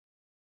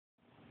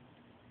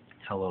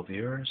Hello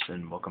viewers,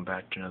 and welcome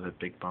back to another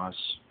Big Boss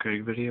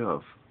creative video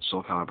of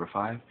Calibur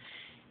 5.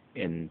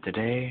 And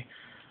today,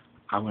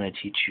 I'm going to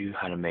teach you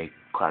how to make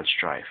Cloud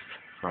Strife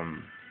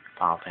from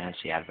Final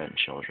Fantasy Advent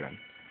Children.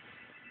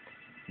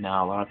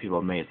 Now, a lot of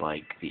people have made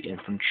like the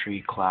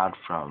infantry Cloud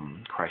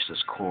from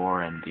Crisis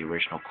Core and the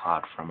original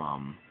Cloud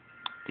from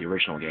the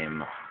original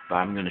game, but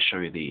I'm going to show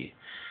you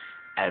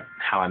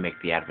how I make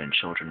the Advent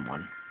Children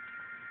one.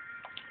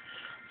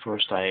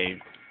 First, I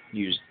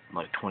used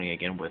like 20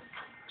 again with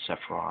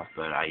Sephiroth,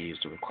 but I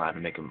used it with Cloud to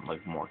make him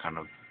like more kind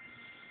of,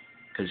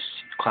 because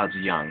Cloud's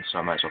young, so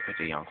I might as well pick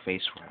a young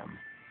face for him.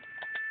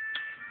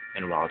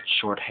 And while it's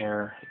short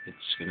hair,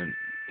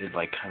 it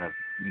like kind of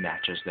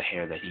matches the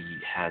hair that he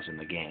has in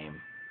the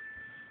game.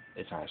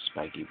 It's not as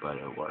spiky, but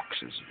it works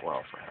as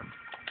well for him.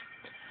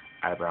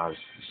 Eyebrows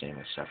the same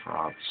as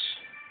Sephiroth's,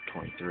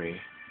 23.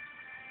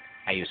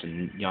 I used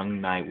a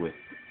young knight with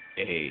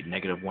a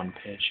 -1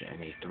 pitch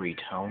and a 3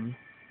 tone.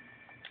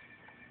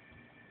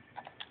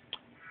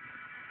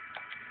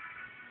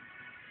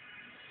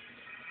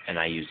 And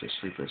I used a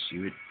sleeveless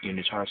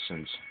unitard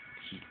since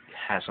he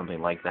has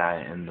something like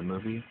that in the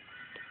movie.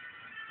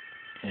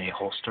 In a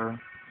holster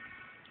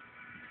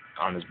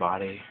on his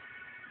body.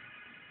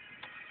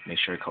 Make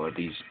sure to color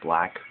these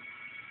black.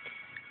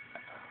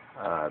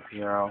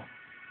 Piero,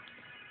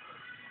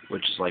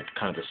 which is like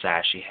kind of the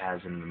sash he has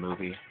in the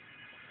movie.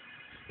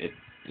 It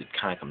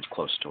kind of comes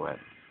close to it.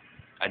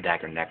 A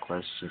dagger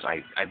necklace, since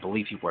I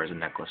believe he wears a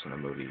necklace in the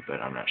movie,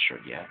 but I'm not sure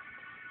yet.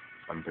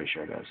 I'm pretty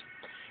sure it does.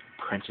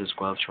 Prince's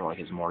gloves for like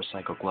his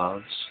motorcycle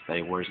gloves that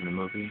he wears in the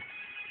movie.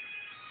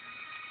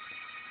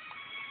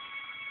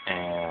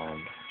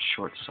 And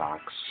short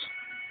socks,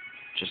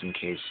 just in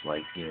case,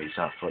 like, you know, he's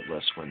not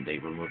footless when they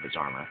remove his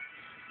armor.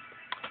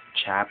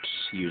 Chaps,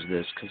 use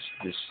this because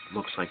this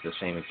looks like the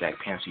same exact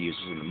pants he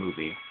uses in the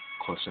movie,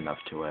 close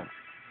enough to it.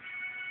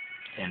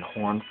 And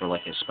horn for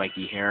like his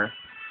spiky hair,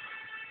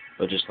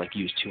 but just like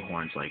use 2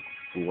 horns like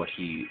for what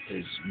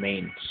his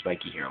main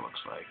spiky hair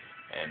looks like,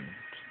 and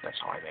that's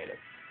how I made it.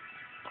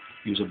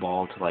 Use a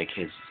ball to like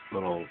his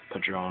little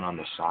padrone on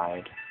the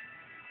side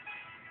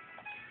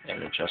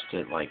and adjust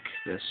it like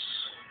this: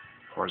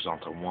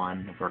 horizontal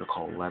 1,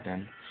 vertical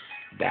 11,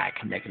 back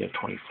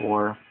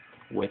 -24,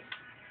 width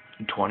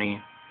 20,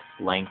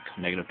 length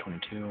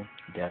 -22,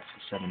 depth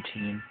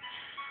 17,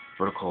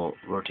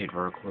 rotate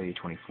vertically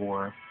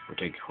 24,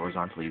 rotate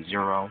horizontally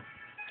 0,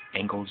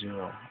 angle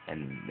 0,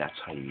 and that's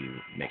how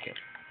you make it.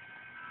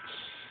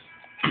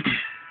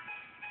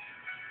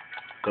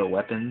 Go to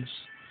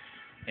weapons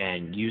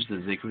and use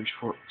the Ziggurat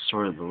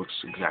sword that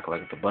looks exactly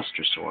like the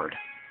Buster sword.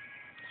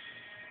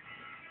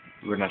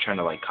 We're not trying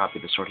to like copy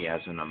the sword he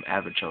has in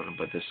Advent Children,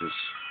 but this is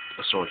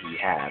a sword he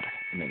had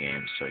in the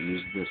game, so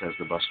use this as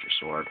the Buster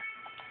sword.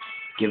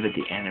 Give it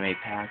the anime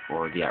pack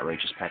or the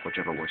outrageous pack,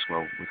 whichever works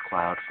well with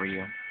Cloud for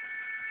you.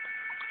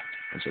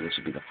 And so this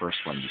would be the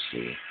first one you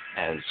see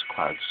as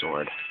Cloud's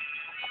sword.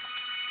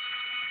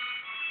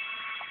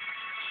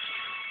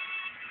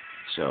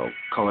 So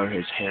color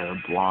his hair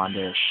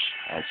blondish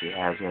as he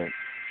has it.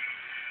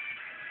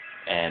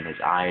 And his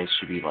eyes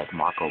should be like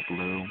Mako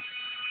blue.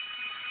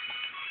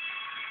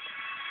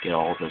 Get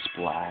all this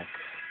black.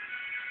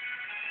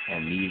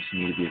 And these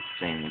need to be the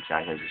same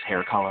exactly as his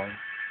hair color.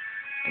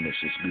 And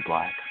this needs to be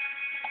black.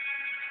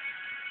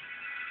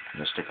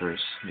 No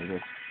stickers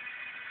needed.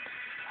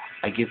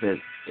 I give it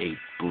a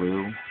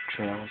blue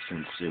trail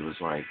since it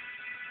was like,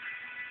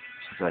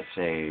 I'd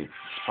say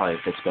probably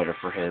fits better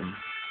for him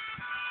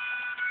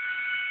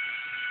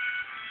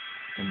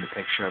in the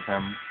picture of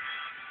him.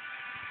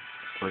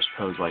 First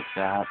pose like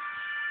that.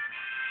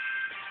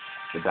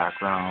 The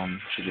background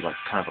should be like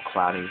kind of a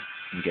cloudy.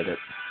 You get it?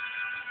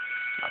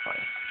 Not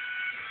funny.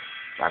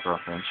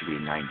 Background frame should be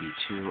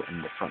 92,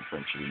 and the front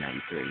frame should be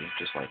 93.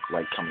 Just like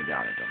light coming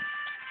down at them.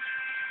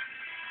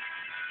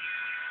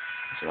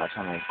 So that's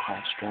how I make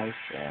Cloud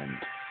Strife,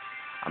 and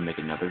I'll make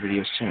another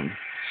video soon.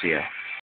 See ya.